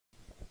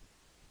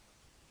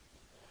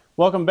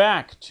Welcome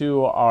back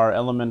to our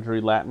elementary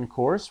Latin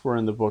course. We're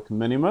in the book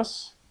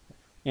Minimus,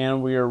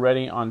 and we are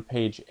ready on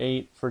page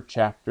 8 for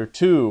chapter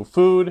 2,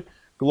 Food,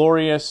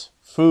 Glorious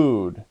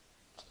Food.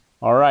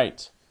 All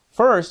right.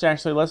 First,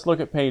 actually, let's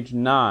look at page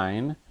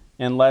 9,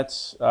 and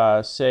let's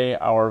say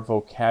our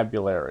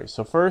vocabulary.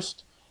 So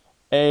first,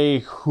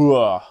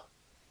 ehua.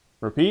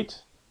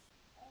 Repeat.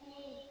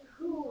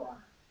 Ehua.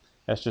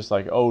 That's just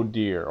like oh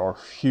dear or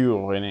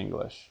phew in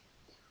English.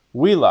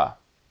 Huila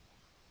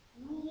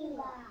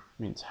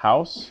means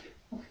house.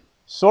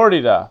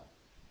 Sordida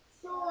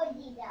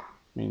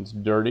means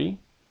dirty.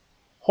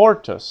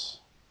 Hortus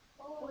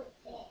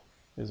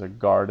is a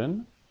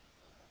garden.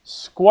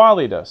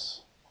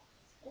 Squalidus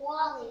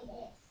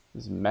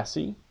is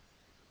messy.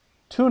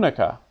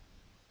 Tunica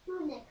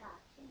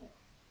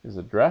is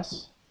a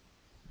dress.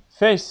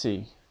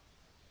 Feci,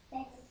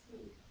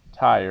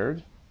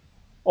 tired.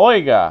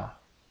 Oiga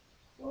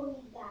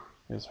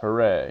is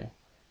hooray.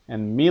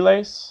 And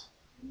miles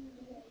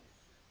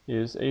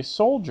is a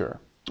soldier.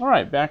 All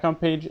right, back on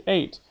page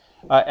 8.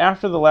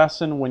 After the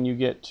lesson, when you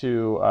get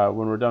to,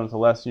 when we're done with the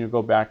lesson, you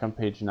go back on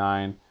page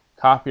 9,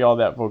 copy all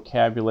that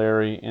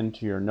vocabulary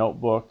into your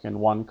notebook in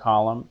one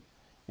column,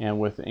 and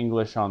with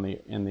English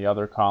in the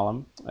other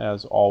column,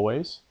 as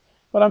always.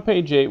 But on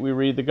page 8, we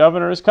read, "The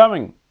governor is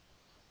coming.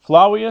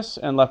 Flavius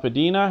and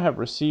Lepidina have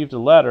received a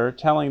letter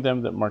telling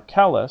them that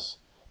Marcellus,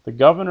 the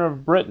governor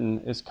of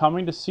Britain, is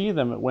coming to see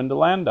them at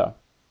Windolanda.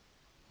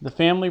 The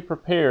family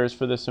prepares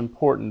for this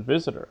important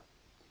visitor."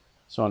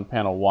 So on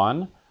panel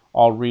 1,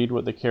 I'll read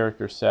what the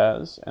character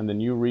says, and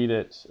then you read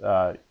it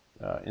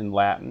in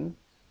Latin,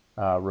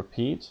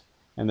 repeat,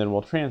 and then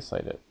we'll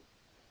translate it.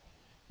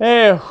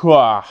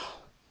 Ehua,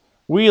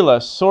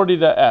 huila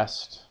sordida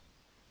est.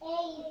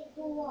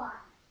 Ehua.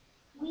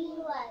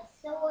 Huila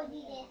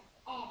sordida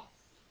est.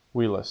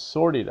 Huila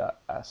sordida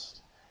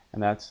est.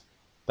 And that's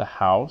the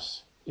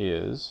house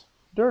is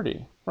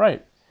dirty.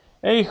 Right.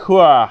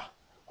 Ehua,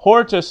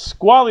 hortus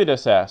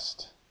squalidus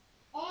est.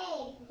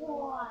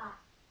 Ehua.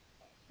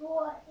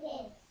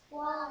 Hortus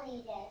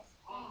squalidus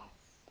est.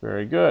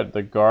 Very good.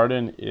 The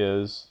garden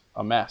is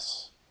a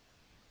mess.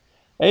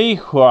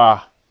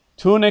 Ehua,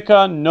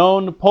 tunica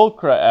non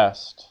pulchra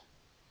est.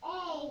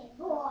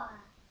 Ehua.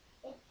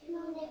 The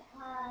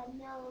tunica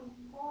non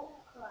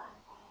pulchra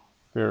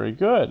est. Very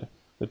good.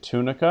 The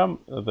tunica,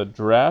 the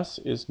dress,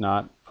 is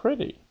not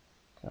pretty.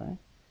 Okay.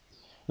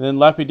 And then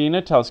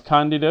Lepidina tells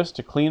Candidus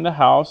to clean the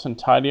house and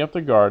tidy up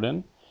the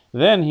garden.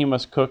 Then he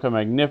must cook a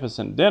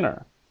magnificent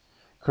dinner.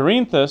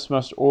 Corinthus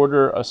must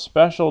order a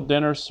special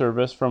dinner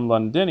service from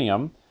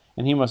Londinium,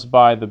 and he must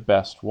buy the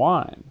best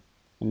wine.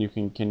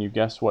 And can you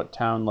guess what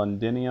town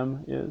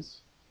Londinium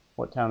is?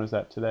 What town is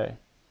that today?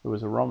 It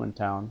was a Roman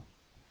town.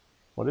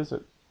 What is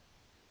it?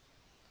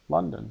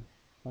 London.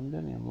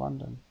 Londinium,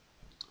 London.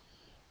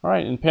 All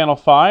right, in panel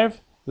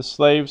 5, the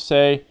slaves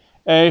say,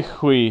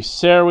 "Equi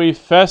servi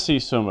feci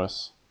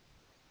sumus."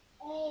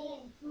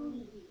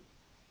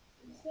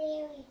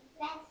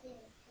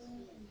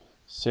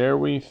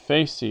 Servi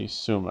feci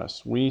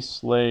sumus. We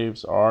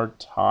slaves are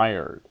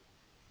tired.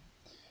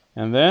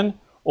 And then,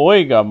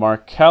 "Oiga,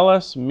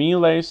 Marcellus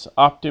miles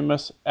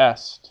optimus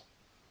est."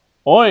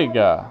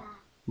 Oiga,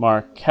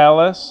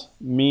 Marcellus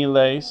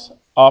miles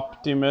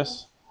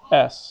optimus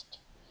est.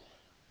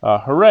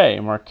 Hooray,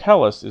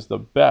 Marcellus is the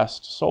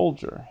best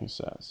soldier, he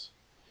says.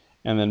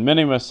 And then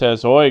Minimus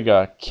says,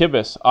 "Oiga,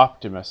 cibus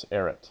optimus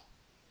erit."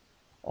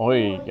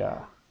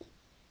 Oiga,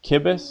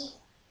 cibus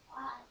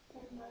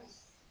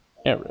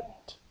erit.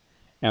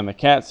 And the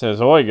cat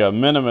says, "Oiga,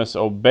 minimus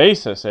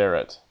obesus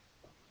erit."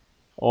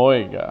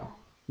 Oiga,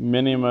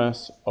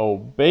 minimus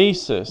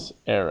obesus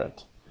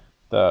erit.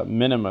 The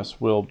minimus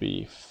will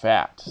be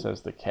fat,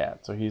 says the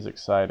cat. So he's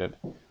excited.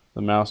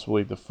 The mouse will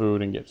eat the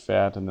food and get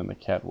fat, and then the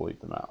cat will eat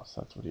the mouse.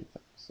 That's what he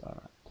thinks.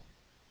 All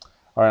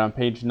right, on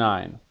page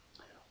 9.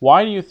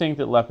 Why do you think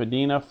that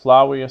Lepidina,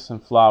 Flavius,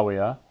 and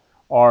Flavia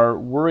are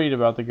worried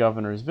about the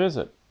governor's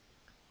visit?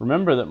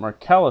 Remember that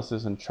Marcellus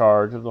is in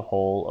charge of the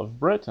whole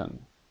of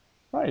Britain.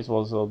 Right, as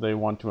well as though they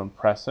want to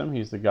impress him.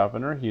 He's the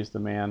governor. He's the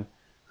man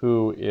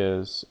who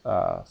is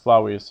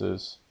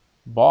Flavius's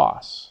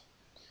boss.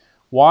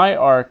 Why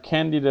are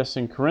Candidus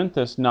and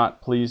Corinthus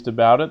not pleased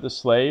about it? The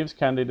slaves,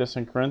 Candidus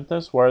and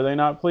Corinthus, why are they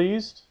not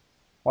pleased?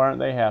 Why aren't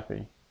they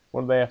happy?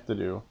 What do they have to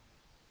do?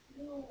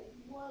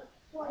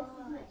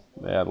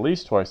 They had at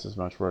least twice as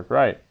much work,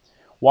 right.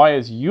 Why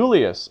is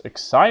Julius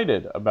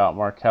excited about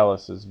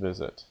Marcellus's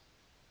visit?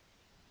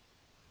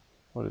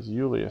 What does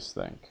Julius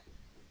think?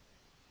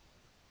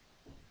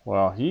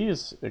 Well,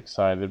 he's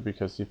excited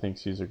because he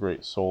thinks he's a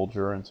great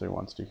soldier, and so he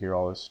wants to hear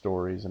all his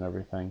stories and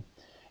everything.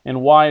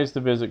 And why is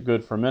the visit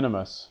good for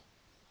Minimus?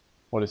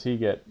 What does he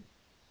get?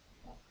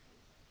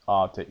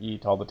 To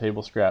eat all the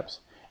table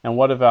scraps. And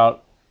what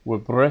about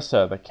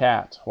Wibrissa, the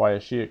cat? Why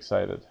is she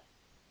excited?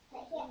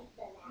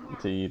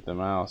 To eat the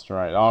mouse,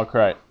 right. All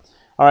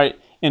right.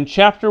 In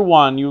chapter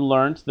 1, you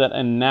learned that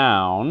a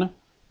noun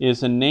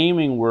is a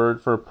naming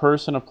word for a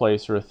person, a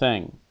place, or a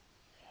thing.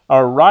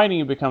 Our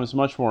writing becomes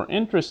much more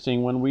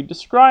interesting when we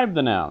describe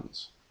the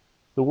nouns.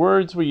 The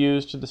words we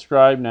use to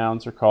describe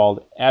nouns are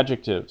called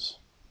adjectives.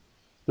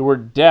 The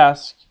word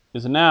desk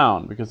is a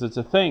noun because it's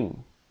a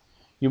thing.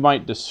 You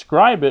might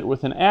describe it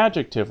with an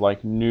adjective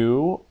like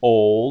new,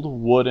 old,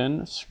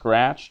 wooden,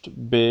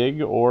 scratched,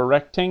 big, or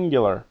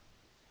rectangular.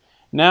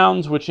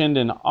 Nouns which end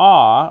in "a"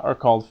 are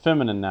called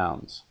feminine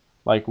nouns,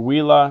 like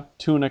villa,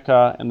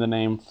 tunica, and the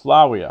name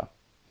Flavia.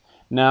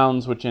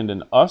 Nouns which end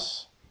in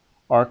 "us"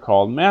 are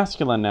called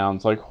masculine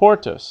nouns, like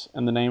hortus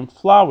and the name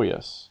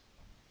Flavius.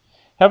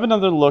 Have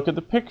another look at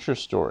the picture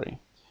story.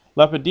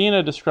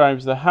 Lepidina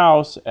describes the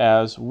house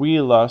as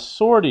villa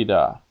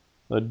sordida,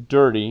 the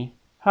dirty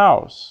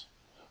house.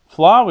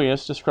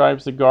 Flavius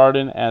describes the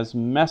garden as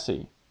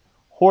messy,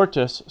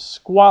 hortus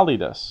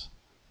squalidus,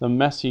 the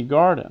messy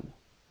garden.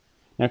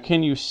 Now,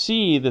 can you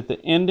see that the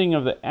ending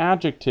of the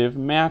adjective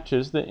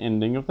matches the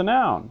ending of the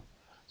noun?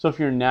 So if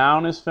your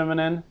noun is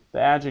feminine, the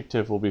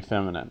adjective will be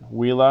feminine,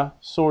 villa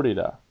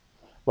sordida.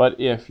 But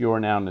if your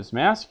noun is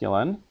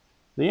masculine,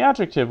 the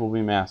adjective will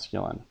be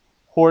masculine,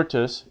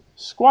 hortus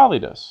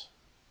squalidus.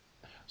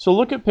 So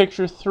look at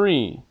picture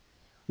 3.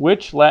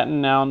 Which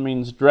Latin noun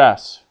means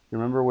dress? You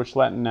remember which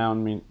Latin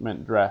noun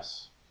meant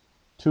dress?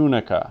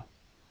 Tunica.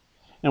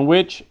 And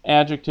which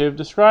adjective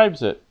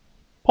describes it?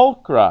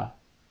 Pulchra.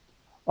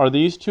 Are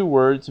these two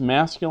words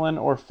masculine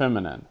or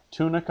feminine?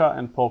 Tunica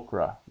and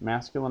pulchra,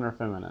 masculine or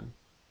feminine?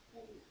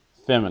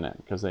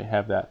 Feminine, because they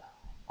have that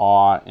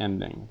 "a"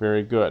 ending.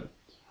 Very good.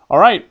 All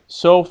right,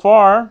 so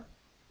far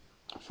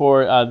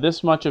for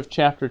this much of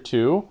Chapter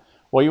 2,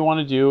 what you want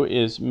to do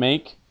is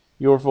make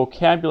your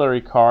vocabulary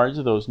cards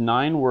of those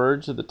 9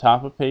 words at the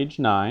top of page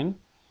 9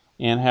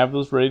 and have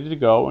those ready to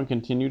go and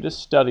continue to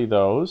study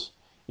those.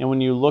 And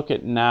when you look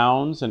at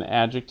nouns and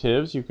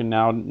adjectives, you can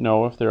now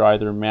know if they're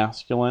either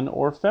masculine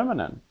or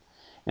feminine.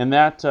 And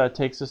that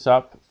takes us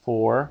up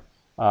for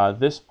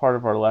this part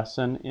of our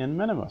lesson in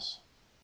Minimus.